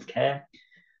doctors' care,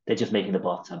 they're just making the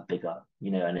bathtub bigger, you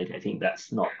know. And I think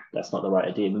that's not the right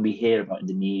idea. When we hear about in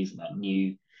the news about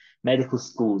new medical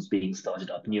schools being started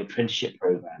up, new apprenticeship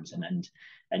programs,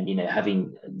 and you know,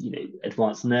 having, you know,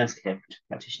 advanced nurse care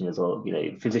practitioners, or, you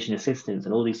know, physician assistants,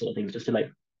 and all these sort of things, just to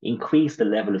like increase the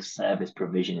level of service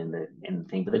provision in the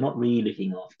thing, but they're not really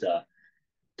looking after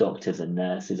doctors and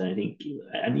nurses, and I think,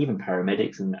 and even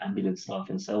paramedics and ambulance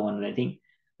staff and so on. And I think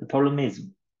the problem is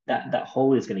that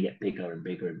hole is going to get bigger and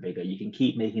bigger and bigger. You can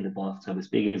keep making the bathtub as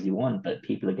big as you want, but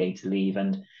people are going to leave.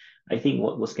 And I think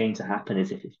what's going to happen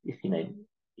is if you know,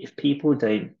 if people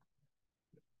don't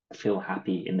feel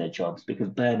happy in their jobs, because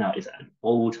burnout is at an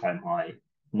all-time high.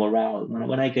 Morale,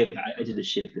 when I go back, I did a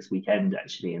shift this weekend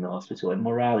actually in the hospital, and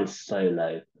morale is so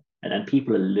low, and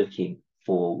people are looking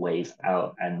for ways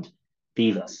out. And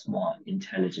these are smart,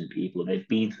 intelligent people. They've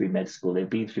been through med school, they've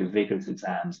been through vigorous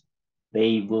exams.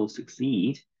 They will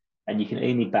succeed, and you can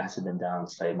only batter them down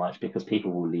so much because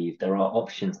people will leave. There are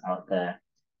options out there,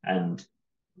 and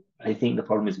I think the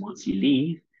problem is once you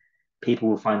leave, people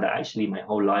will find that actually my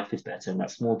whole life is better, and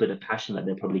that small bit of passion that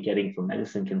they're probably getting from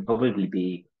medicine can probably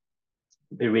be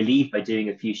relieved by doing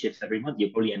a few shifts every month.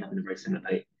 You'll probably end up in a very similar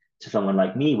boat to someone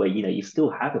like me, where, you know, you still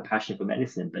have a passion for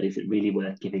medicine, but is it really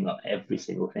worth giving up every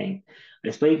single thing?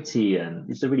 I spoke to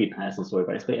it's a really personal story,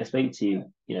 but I spoke to,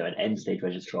 you know, an end stage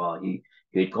registrar who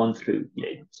had gone through,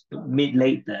 you know,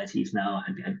 late 30s now,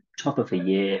 had top of a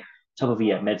year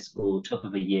at med school, top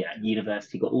of a year at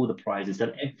university, got all the prizes,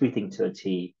 done everything to a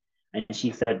T. And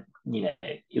she said, you know,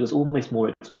 it was almost more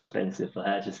expensive for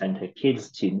her to send her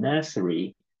kids to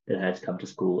nursery than her to come to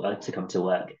school, to come to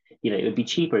work. You know, it would be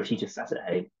cheaper if she just sat at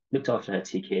home, looked after her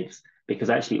two kids, because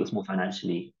actually it was more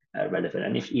financially relevant.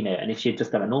 And if, you know, and if she had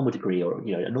just done a normal degree, or,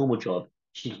 you know, a normal job,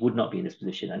 she would not be in this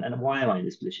position. And why am I in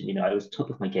this position? You know, I was top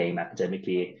of my game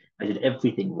academically. I did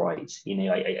everything right. You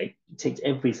know, I ticked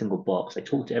every single box. I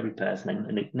talked to every person,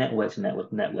 and it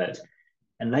networked.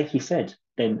 And like you said,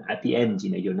 then at the end,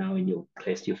 you know, you're now in your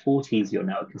close to your 40s, you're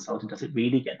now a consultant. Does it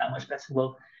really get that much better?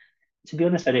 Well, to be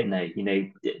honest, I don't know. You know,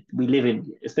 we live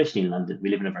in, especially in London, we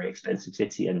live in a very expensive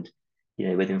city, and, you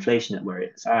know, with inflation at where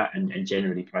it's at, and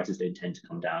generally prices don't tend to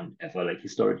come down ever. Like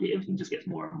historically, everything just gets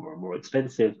more and more and more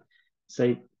expensive.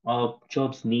 So our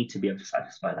jobs need to be able to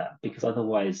satisfy that, because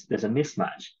otherwise there's a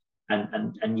mismatch,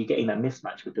 and you're getting that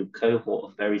mismatch with the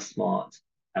cohort of very smart,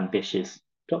 ambitious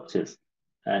doctors,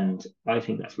 and I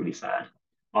think that's really sad.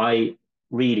 I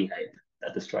really hope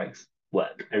that the strikes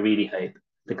work. I really hope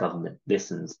the government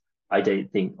listens. I don't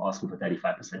think asking for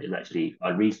 35% is actually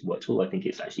unreasonable at all. I think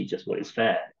it's actually just what is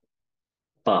fair.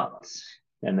 But,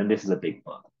 and then this is a big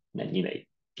but, and, you know,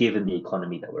 given the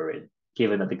economy that we're in,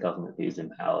 given that the government who's in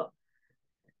power,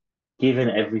 given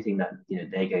everything that, you know,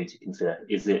 they're going to consider,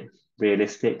 is it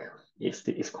realistic?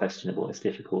 It's questionable. It's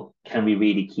difficult. Can we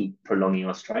really keep prolonging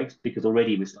our strikes? Because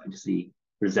already we're starting to see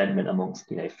resentment amongst,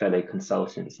 you know, fellow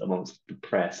consultants, amongst the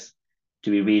press.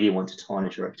 Do we really want to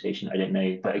tarnish a reputation? I don't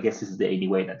know, but I guess this is the only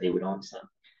way that they would answer.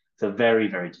 It's a very,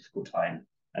 very difficult time,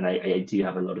 and I do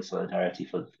have a lot of solidarity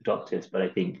for doctors. But I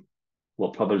think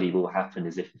what probably will happen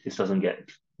is, if this doesn't get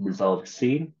resolved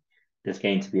soon, there's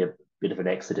going to be a bit of an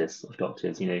exodus of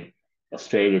doctors. You know,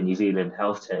 Australia, New Zealand,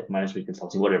 healthtech, management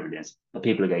consulting, whatever it is, but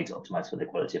people are going to optimize for their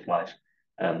quality of life.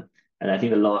 And I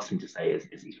think the last thing to say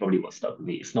is probably what stuck with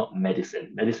me. It's not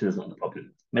medicine. Medicine is not the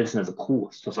problem. Medicine as a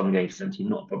course for someone going to 17,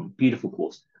 not a problem. Beautiful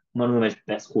course. one of the most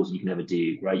best courses you can ever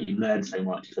do, right? You learn so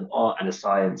much. It's an art and a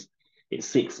science. It's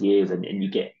 6 years, and you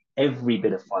get every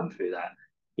bit of fun through that.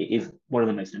 It is one of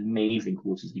the most amazing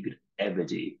courses you could ever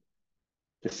do.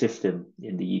 The system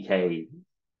in the UK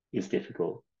is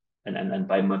difficult, and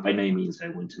by no means I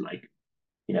want to like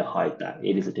hide that.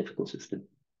 It is a difficult system.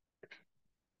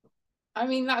 I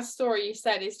mean, that story you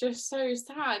said is just so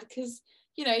sad because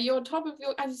you're top of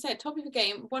your, as you said, top of your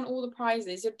game, won all the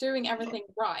prizes, you're doing everything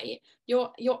right,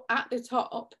 you're at the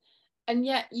top, and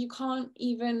yet you can't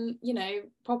even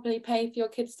properly pay for your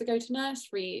kids to go to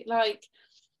nursery. Like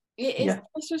Yeah,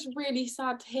 it's just really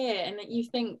sad to hear, and that you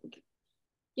think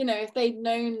if they'd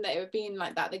known that it would be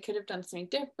like that, they could have done something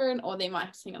different, or they might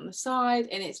have something on the side,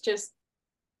 and it's just,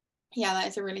 yeah, that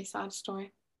is a really sad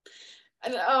story.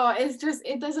 Oh, it's just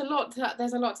there's a lot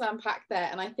to unpack there,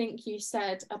 and I think you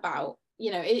said about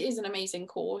it is an amazing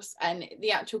course, and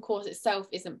the actual course itself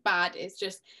isn't bad. It's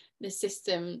just the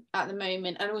system at the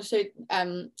moment, and also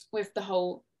with the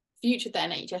whole future of the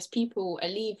NHS, people are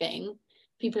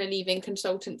leaving,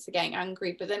 consultants are getting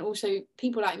angry, but then also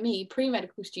people like me,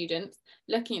 pre-medical students,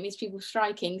 looking at these people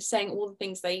striking, saying all the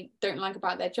things they don't like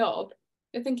about their job.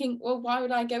 You're thinking, well, why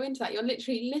would I go into that? You're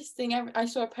literally listing I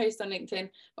saw a post on LinkedIn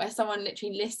where someone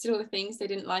literally listed all the things they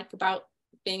didn't like about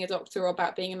being a doctor or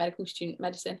about being a medical student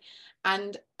medicine.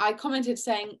 And I commented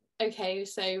saying, okay,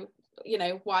 so,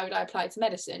 why would I apply to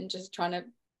medicine? Just trying to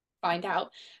find out.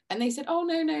 And they said, oh,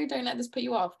 no, don't let this put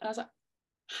you off. And I was like,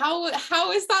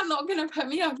 how is that not going to put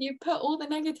me off? You put all the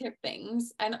negative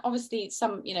things, and obviously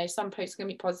some posts are going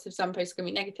to be positive, some posts are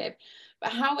going to be negative,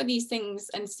 but how are these things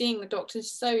and seeing the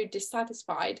doctors so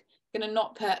dissatisfied going to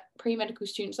not put pre-medical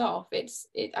students off?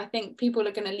 I think people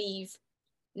are going to leave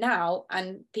now,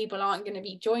 and people aren't going to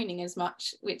be joining as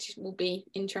much, which will be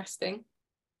interesting.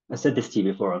 I said this to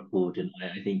you before I called, and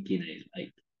I think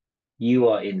like you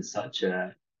are in such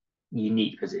a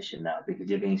unique position now because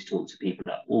you're going to talk to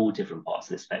people at all different parts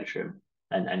of the spectrum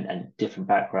and different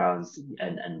backgrounds,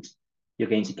 and you're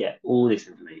going to get all this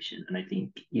information. And I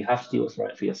think you have to do what's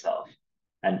right for yourself.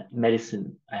 And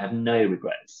medicine, I have no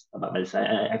regrets about medicine.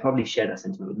 I probably share that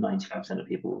sentiment with 95% of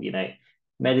people.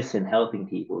 Medicine, helping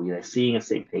people, seeing a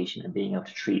sick patient and being able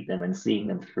to treat them and seeing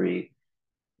them through.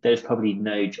 There's probably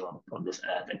no job on this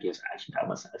earth that gives actually that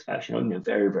much satisfaction, or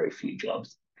very, very few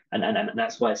jobs. And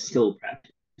that's why I still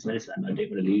practice medicine. I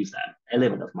don't want to lose that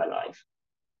element of my life.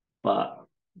 But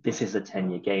this is a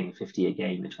 10-year game, a 50-year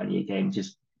game, a 20-year game.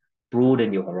 Just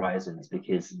broaden your horizons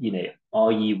because,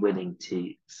 are you willing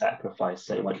to sacrifice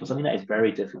so much for something that is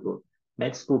very difficult?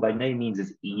 Med school by no means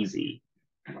is easy.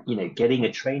 Getting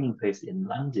a training post in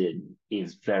London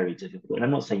is very difficult. And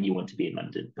I'm not saying you want to be in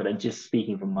London, but I'm just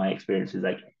speaking from my experiences.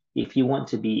 Like, if you want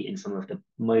to be in some of the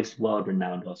most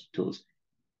world-renowned hospitals,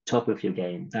 top of your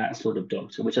game, that sort of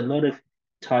doctor, which a lot of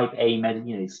type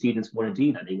A students want to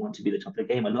do that. They want to be the top of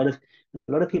the game. A lot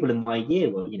of people in my year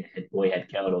were, head boy, head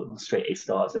girl, or straight A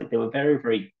stars. Like, they were very,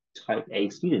 very type A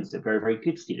students. They're very, very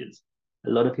good students. A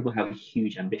lot of people have a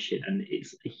huge ambition, and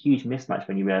it's a huge mismatch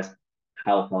when you realize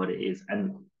how hard it is.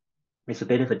 And it's a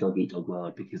bit of a dog eat dog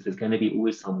world because there's going to be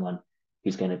always someone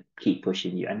who's going to keep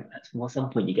pushing you. And at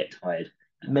some point, you get tired.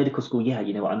 At medical school, yeah, I'm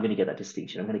going to get that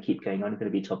distinction. I'm going to keep going. I'm going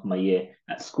to be top of my year.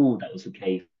 At school, that was the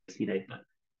case, but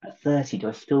at 30, do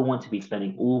I still want to be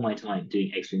spending all my time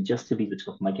doing extra just to be the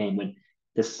top of my game when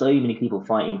there's so many people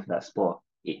fighting for that spot?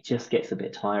 It just gets a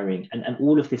bit tiring. And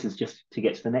all of this is just to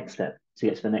get to the next step, to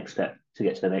get to the next step, to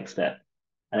get to the next step.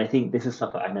 And I think this is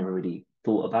stuff that I never really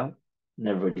thought about,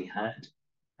 never really had,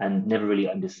 and never really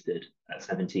understood at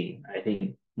 17. I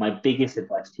think my biggest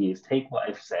advice to you is take what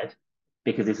I've said,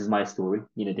 because this is my story.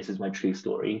 This is my true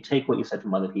story. Take what you said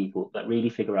from other people, but really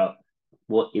figure out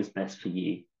what is best for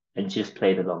you and just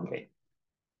play the long game.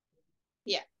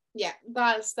 Yeah,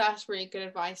 that's really good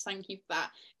advice. Thank you for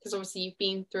that, because obviously you've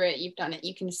been through it, you've done it,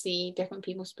 you can see different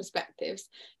people's perspectives,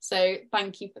 so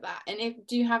thank you for that. And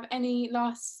do you have any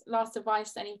last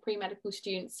advice to any pre-medical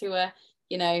students who are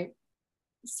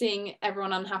seeing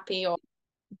everyone unhappy? Or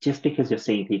just because you're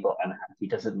seeing people unhappy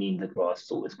doesn't mean the grass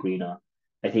is always greener.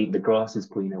 I think the grass is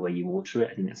greener where you water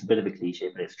it. I think it's a bit of a cliche,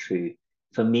 but it's true.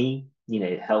 For me,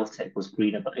 health tech was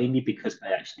greener, but only because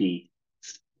I actually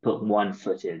put one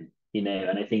foot in,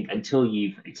 and I think until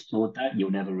you've explored that,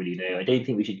 you'll never really know. I don't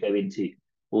think we should go into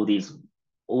all these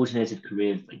alternative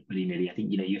careers like willy-nilly. I think,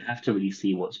 you have to really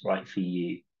see what's right for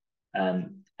you.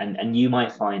 And you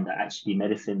might find that actually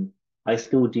medicine, I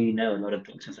still do know a lot of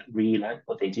doctors that really like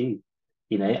what they do,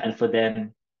 and for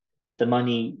them, the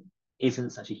money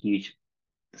isn't such a huge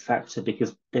factor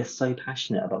because they're so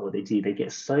passionate about what they do. They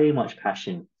get so much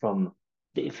passion from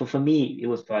for me, it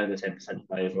was 5 or 10% of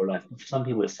my overall life. For some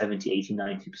people, it's 70, 80,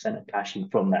 90% of passion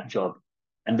from that job.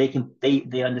 And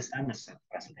they understand the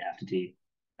sacrifice that they have to do.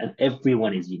 And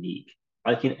everyone is unique.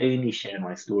 I can only share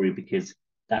my story because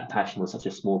that passion was such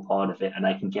a small part of it, and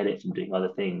I can get it from doing other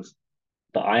things.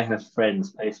 But I have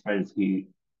friends, close friends who,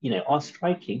 are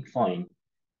striking, fine,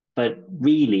 but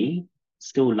really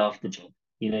still love the job,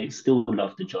 still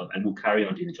love the job and will carry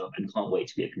on doing the job and can't wait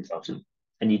to be a consultant.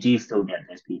 And you do still get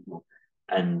those people.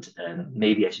 And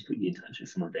maybe I should put you in touch with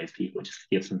some of those people just to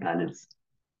give some balance.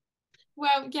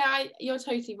 Well, yeah, you're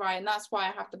totally right. And that's why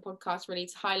I have the podcast, really,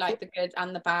 to highlight the good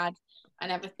and the bad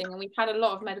and everything. And we've had a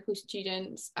lot of medical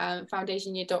students,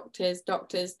 foundation year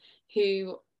doctors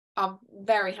who are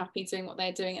very happy doing what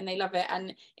they're doing and they love it.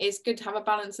 And it's good to have a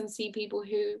balance and see people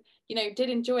who, did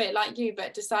enjoy it like you,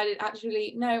 but decided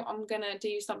actually, no, I'm going to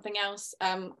do something else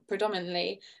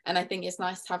predominantly. And I think it's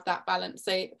nice to have that balance.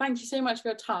 So thank you so much for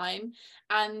your time.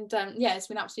 And yeah, it's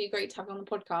been absolutely great to have you on the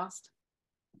podcast.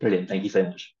 Brilliant. Thank you so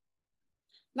much.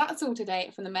 That's all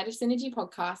today from the Medisynergy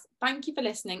podcast. Thank you for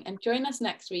listening and join us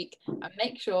next week, and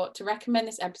make sure to recommend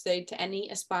this episode to any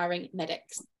aspiring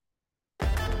medics.